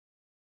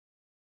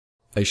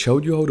I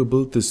showed you how to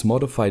build this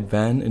modified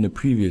van in a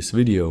previous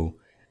video,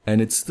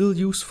 and it's still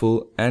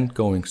useful and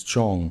going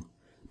strong.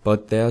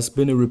 But there's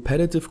been a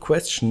repetitive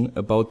question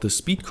about the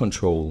speed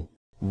control.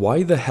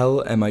 Why the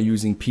hell am I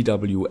using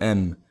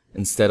PWM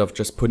instead of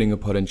just putting a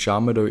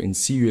potentiometer in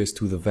series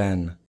to the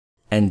van?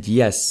 And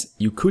yes,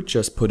 you could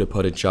just put a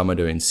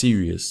potentiometer in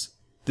series.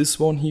 This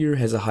one here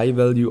has a high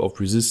value of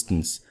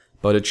resistance,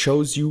 but it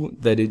shows you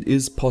that it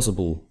is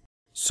possible.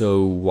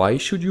 So why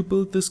should you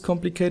build this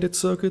complicated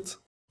circuit?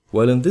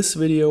 Well, in this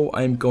video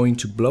I'm going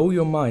to blow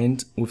your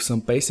mind with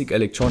some basic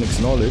electronics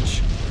knowledge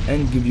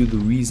and give you the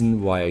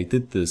reason why I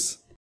did this.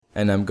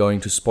 And I'm going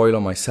to spoiler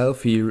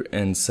myself here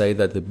and say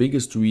that the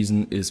biggest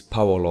reason is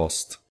power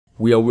lost.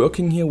 We are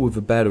working here with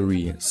a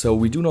battery, so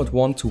we do not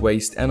want to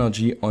waste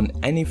energy on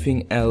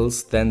anything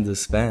else than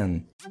this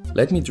van.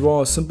 Let me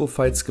draw a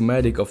simplified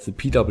schematic of the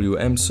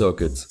PWM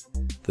circuit.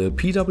 The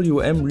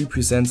PWM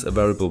represents a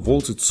variable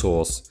voltage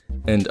source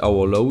and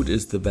our load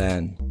is the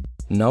van.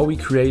 Now we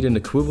create an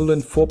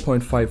equivalent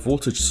 4.5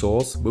 voltage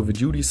source with a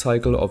duty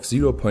cycle of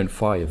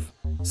 0.5.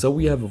 So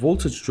we have a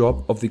voltage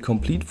drop of the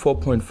complete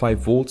 4.5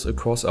 volts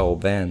across our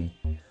van.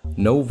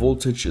 No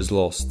voltage is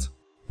lost.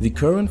 The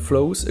current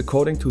flows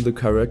according to the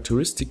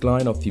characteristic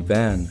line of the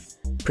van.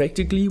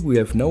 Practically we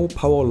have no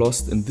power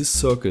lost in this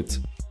circuit.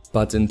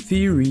 But in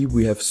theory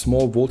we have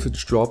small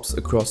voltage drops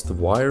across the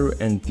wire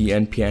and the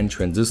NPN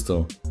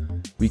transistor.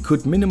 We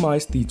could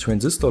minimize the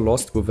transistor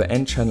loss with an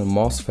N-channel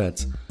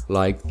MOSFET,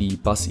 like the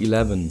bus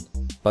 11.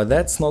 But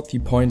that's not the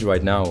point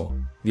right now.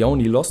 The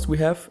only loss we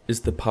have is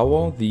the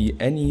power the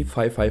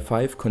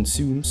NE555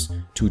 consumes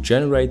to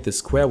generate the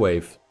square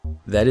wave.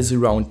 That is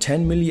around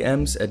 10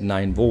 milliamps at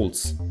 9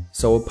 volts.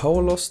 So a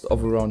power loss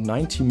of around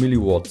 90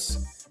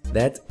 milliwatts.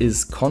 That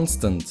is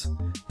constant.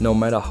 No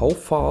matter how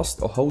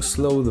fast or how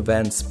slow the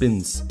van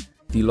spins,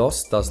 the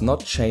loss does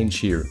not change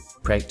here,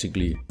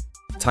 practically.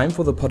 Time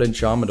for the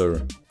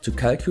potentiometer. To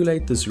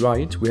calculate this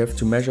right, we have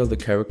to measure the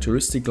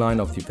characteristic line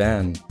of the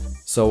van.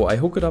 So I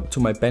hook it up to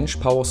my bench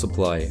power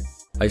supply.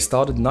 I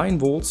start at 9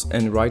 volts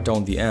and write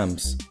down the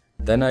amps.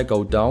 Then I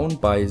go down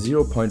by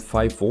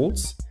 0.5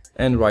 volts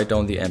and write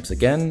down the amps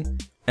again,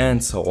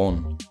 and so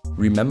on.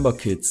 Remember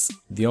kids,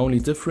 the only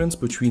difference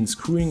between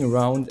screwing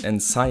around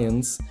and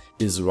science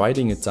is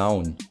writing it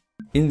down.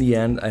 In the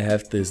end I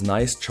have this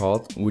nice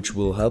chart which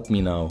will help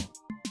me now.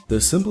 The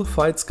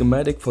simplified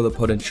schematic for the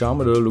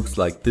potentiometer looks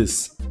like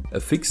this. A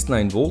fixed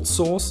 9 volt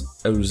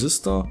source, a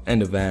resistor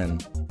and a van.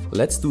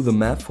 Let's do the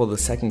math for the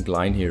second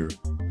line here.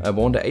 I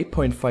want a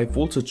 8.5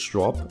 voltage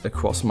drop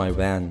across my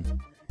van.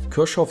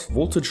 Kirchhoff's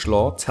voltage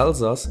law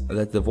tells us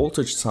that the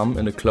voltage sum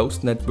in a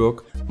closed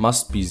network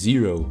must be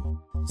 0.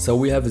 So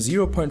we have a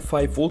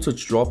 0.5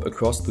 voltage drop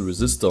across the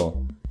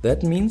resistor.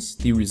 That means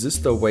the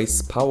resistor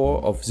wastes power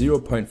of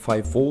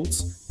 0.5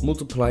 volts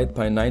multiplied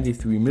by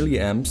 93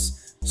 milliamps,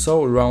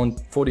 so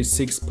around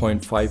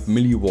 46.5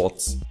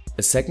 milliwatts.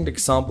 A second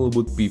example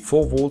would be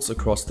 4 volts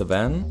across the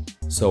van,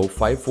 so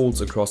 5 volts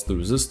across the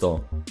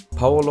resistor.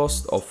 Power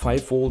loss of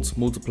 5 volts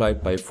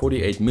multiplied by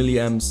 48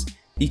 milliamps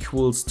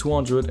equals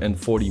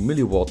 240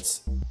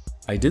 milliwatts.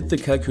 I did the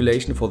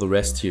calculation for the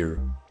rest here.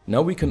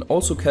 Now we can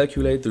also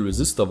calculate the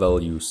resistor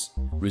values.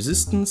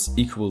 Resistance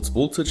equals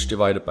voltage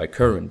divided by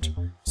current.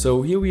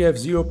 So here we have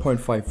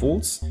 0.5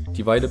 volts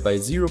divided by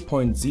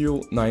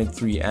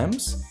 0.093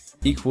 amps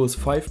equals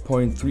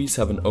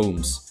 5.37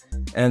 ohms.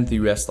 And the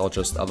rest are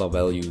just other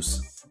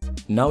values.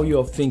 Now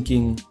you're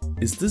thinking,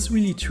 is this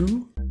really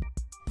true?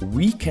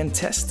 We can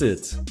test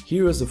it.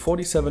 Here is a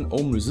 47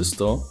 ohm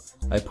resistor.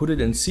 I put it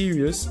in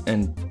series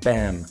and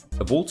bam,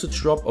 a voltage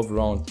drop of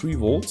around 3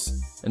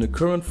 volts and a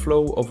current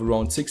flow of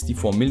around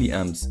 64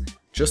 milliamps,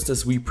 just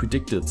as we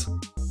predicted.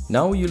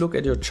 Now you look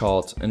at your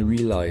chart and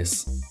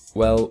realize,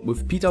 well,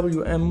 with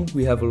PWM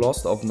we have a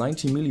loss of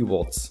 90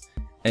 milliwatts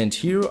and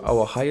here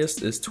our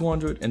highest is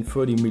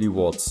 230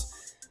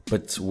 milliwatts.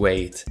 But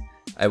wait,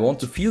 I want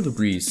to feel the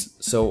breeze,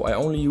 so I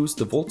only use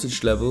the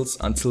voltage levels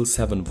until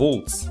 7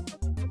 volts.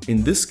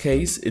 In this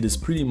case it is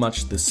pretty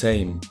much the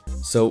same,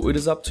 so it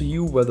is up to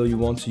you whether you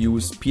want to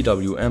use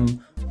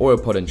PWM or a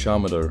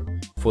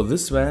potentiometer. For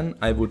this van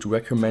I would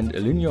recommend a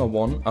linear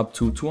one up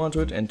to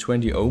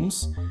 220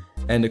 ohms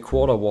and a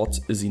quarter watt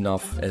is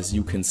enough, as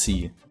you can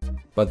see.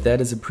 But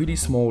that is a pretty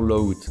small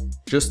load.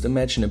 Just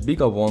imagine a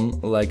bigger one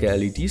like a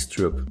LED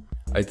strip.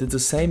 I did the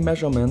same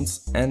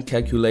measurements and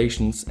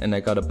calculations and I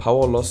got a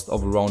power loss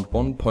of around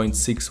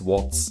 1.6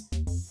 watts.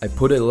 I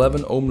put an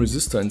 11 ohm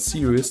resistor in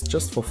series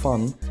just for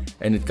fun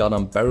and it got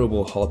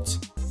unbearable hot.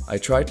 I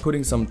tried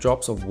putting some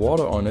drops of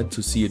water on it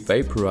to see it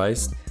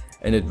vaporized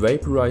and it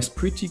vaporized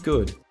pretty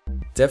good.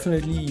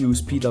 Definitely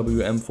use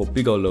PWM for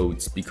bigger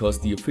loads because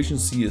the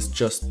efficiency is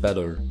just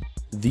better.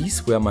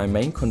 These were my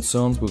main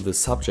concerns with the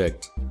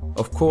subject.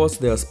 Of course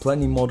there's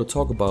plenty more to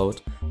talk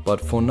about, but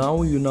for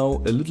now you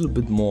know a little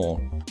bit more.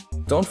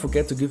 Don't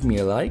forget to give me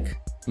a like,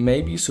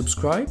 maybe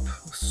subscribe,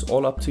 it's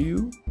all up to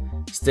you.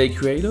 Stay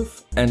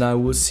creative and I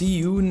will see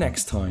you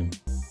next time.